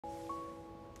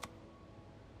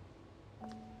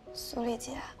苏丽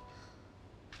姐，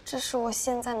这是我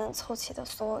现在能凑齐的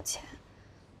所有钱，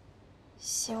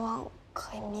希望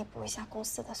可以弥补一下公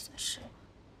司的损失。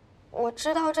我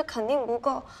知道这肯定不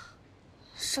够，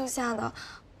剩下的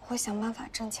我会想办法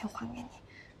挣钱还给你。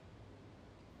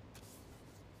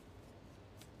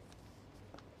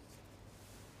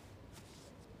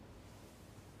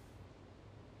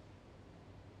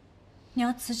你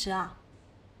要辞职啊？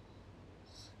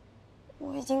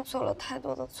我已经做了太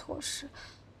多的错事，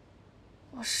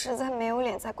我实在没有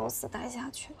脸在公司待下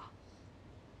去了。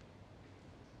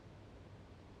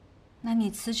那你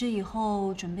辞职以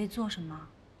后准备做什么？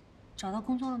找到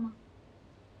工作了吗？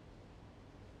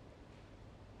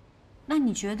那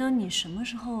你觉得你什么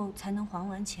时候才能还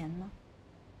完钱呢？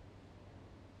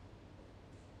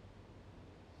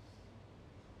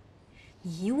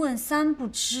你一问三不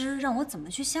知，让我怎么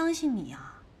去相信你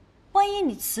啊？万一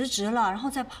你辞职了，然后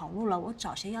再跑路了，我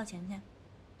找谁要钱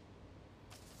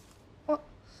去？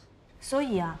所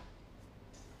以啊，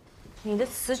你的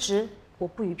辞职我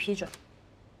不予批准。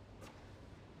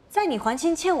在你还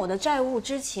清欠我的债务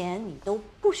之前，你都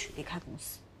不许离开公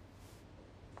司。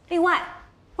另外，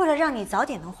为了让你早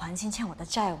点能还清欠我的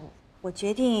债务，我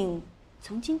决定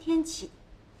从今天起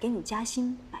给你加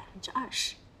薪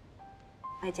20%，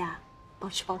外加包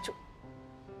吃包住。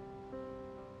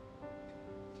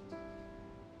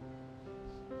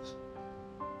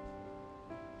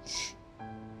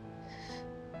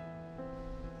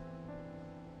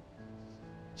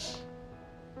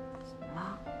怎么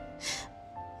了？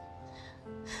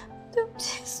对不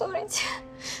起，苏丽姐，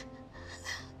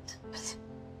对不起。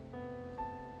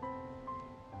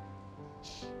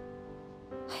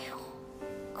哎呦，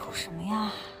哭什么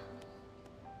呀？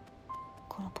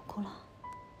哭了不哭了？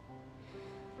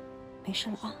没事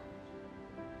了啊。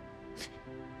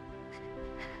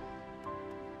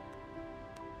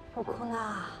不哭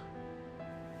啦。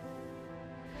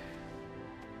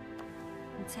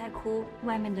你再哭，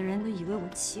外面的人都以为我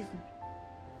欺负你。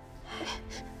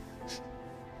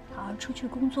好好出去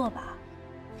工作吧，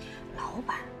老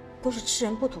板都是吃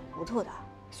人不吐骨头的，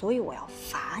所以我要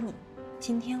罚你，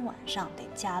今天晚上得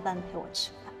加班陪我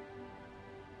吃饭。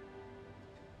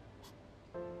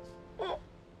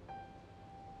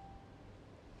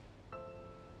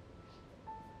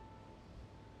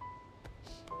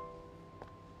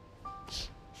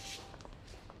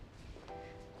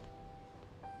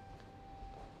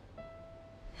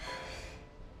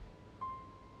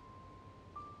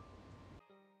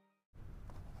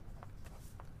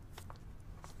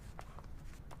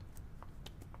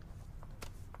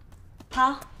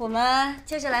好，我们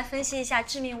接着来分析一下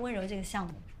致命温柔这个项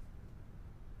目。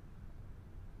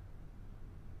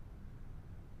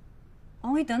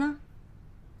王维德呢？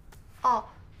哦，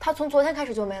他从昨天开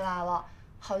始就没来了，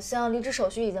好像离职手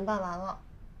续已经办完了。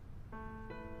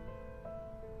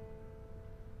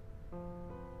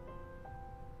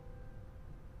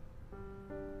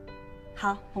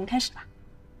好，我们开始吧。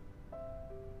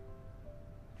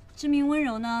致命温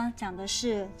柔呢，讲的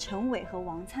是陈伟和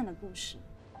王灿的故事。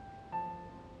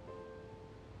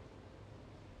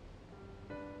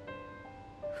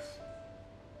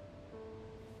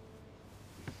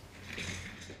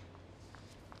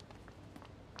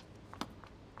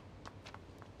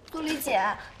苏丽姐，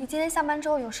你今天下班之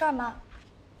后有事儿吗？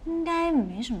应该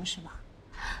没什么事吧？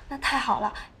那太好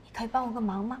了，你可以帮我个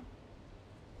忙吗？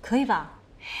可以吧？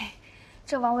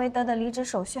这王维德的离职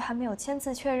手续还没有签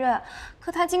字确认，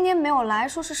可他今天没有来，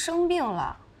说是生病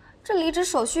了。这离职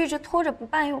手续一直拖着不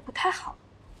办又不太好，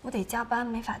我得加班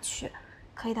没法去。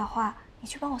可以的话，你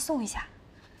去帮我送一下，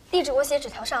地址我写纸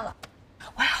条上了。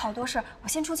我还有好多事，我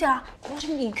先出去了。不是，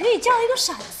你可以叫一个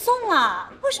闪送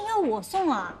啊，为什么要我送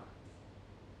啊？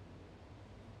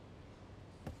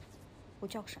我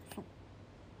叫个闪送。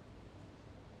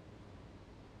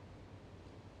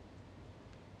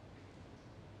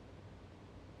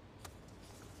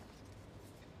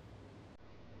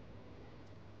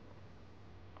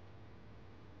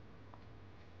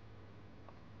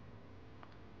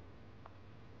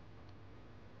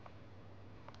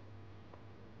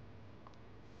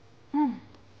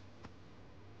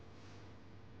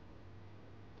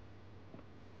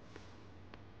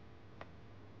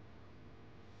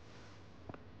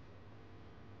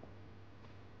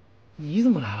你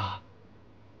怎么来了？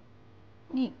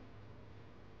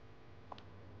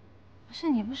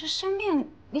你不是生病，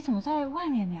你怎么在外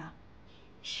面的呀？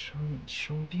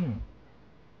生病？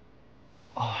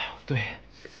哦，对，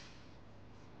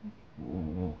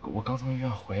我刚从医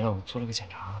院回来，我做了个检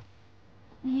查。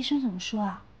那医生怎么说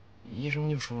啊？医生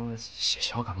就说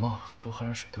小感冒，多喝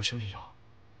点水，多休息就好。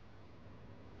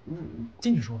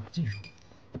进去说吧，进去说。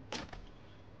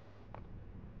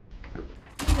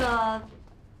个，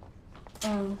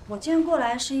我今天过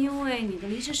来是因为你的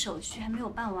离职手续还没有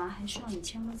办完，还需要你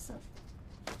签个字。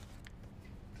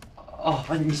哦，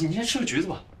你先吃个橘子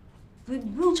吧。你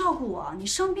不用照顾我，你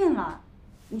生病了，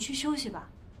你去休息吧。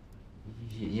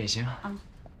也行啊。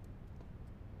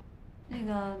那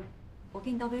个，我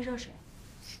给你倒杯热水。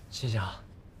谢谢啊。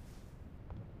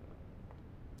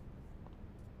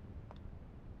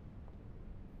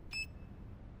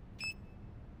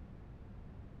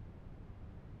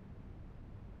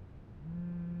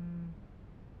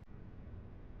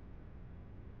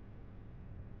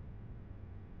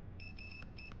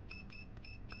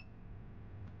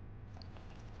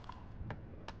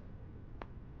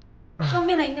生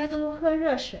病了应该多多喝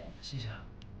热水。谢谢啊。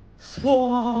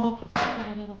哇，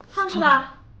烫是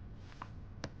吧？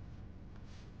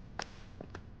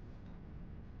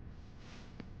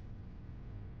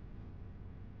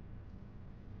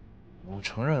我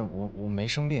承认我没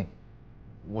生病，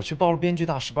我去报了编剧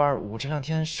大师班，我这2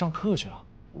天上课去了。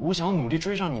我想要努力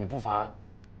追上你的步伐，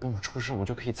等我出事我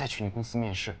就可以再去你公司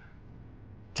面试，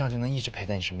这样就能一直陪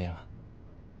在你身边了。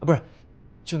啊，不是，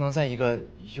就能在一个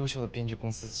优秀的编剧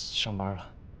公司上班了。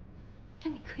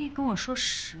但你可以跟我说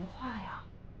实话呀，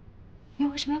你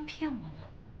为什么要骗我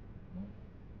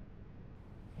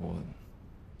呢？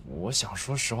我想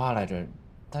说实话来着，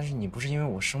但是你不是因为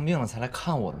我生病了才来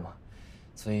看我的吗？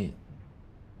所以，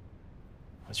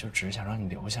我就只是想让你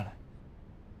留下来。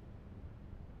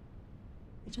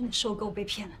我真的受够被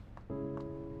骗了。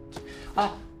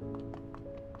啊！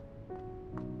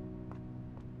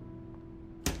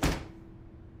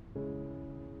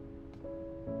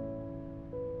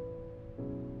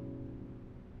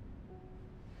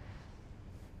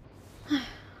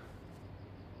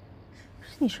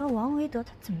你说王维德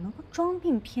他怎么能够装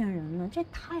病骗人呢？这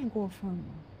太过分了。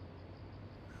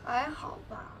还好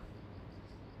吧，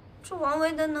这王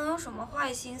维德能有什么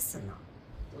坏心思呢？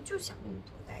不就想跟你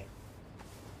多待一会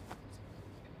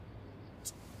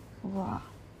儿？不过，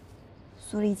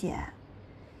苏丽姐，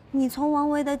你从王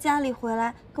维德家里回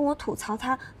来跟我吐槽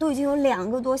他，都已经有2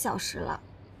个多小时了，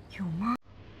有吗？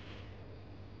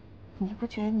你不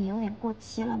觉得你有点过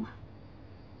激了吗？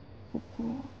不过，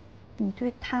你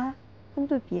对他跟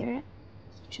对别人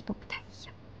一直都不太一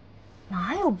样。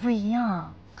哪有不一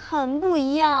样？很不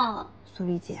一样，苏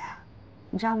丽姐，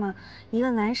你知道吗？一个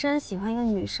男生喜欢一个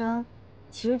女生，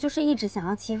其实就是一直想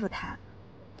要欺负她；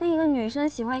但一个女生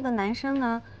喜欢一个男生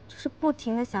呢，就是不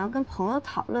停的想要跟朋友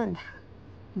讨论他。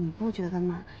你不觉得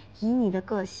吗？以你的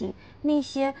个性，那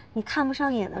些你看不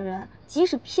上眼的人，即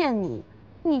使骗你，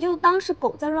你就当是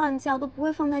狗在乱叫，都不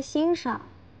会放在心上。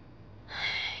唉，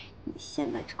你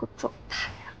现在这个状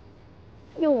态啊，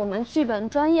用我们剧本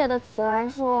专业的词来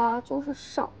说，就是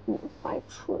少女怀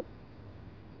春。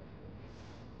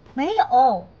没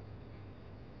有，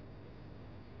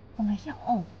我没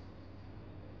有。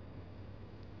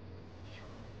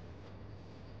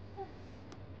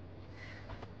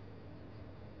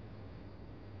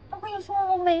我跟你说，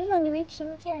我没有，你没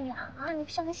听见呀？啊，你不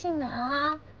相信呢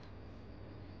啊？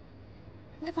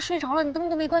你怎么睡着了？你灯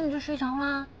都没关你就睡着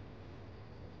了？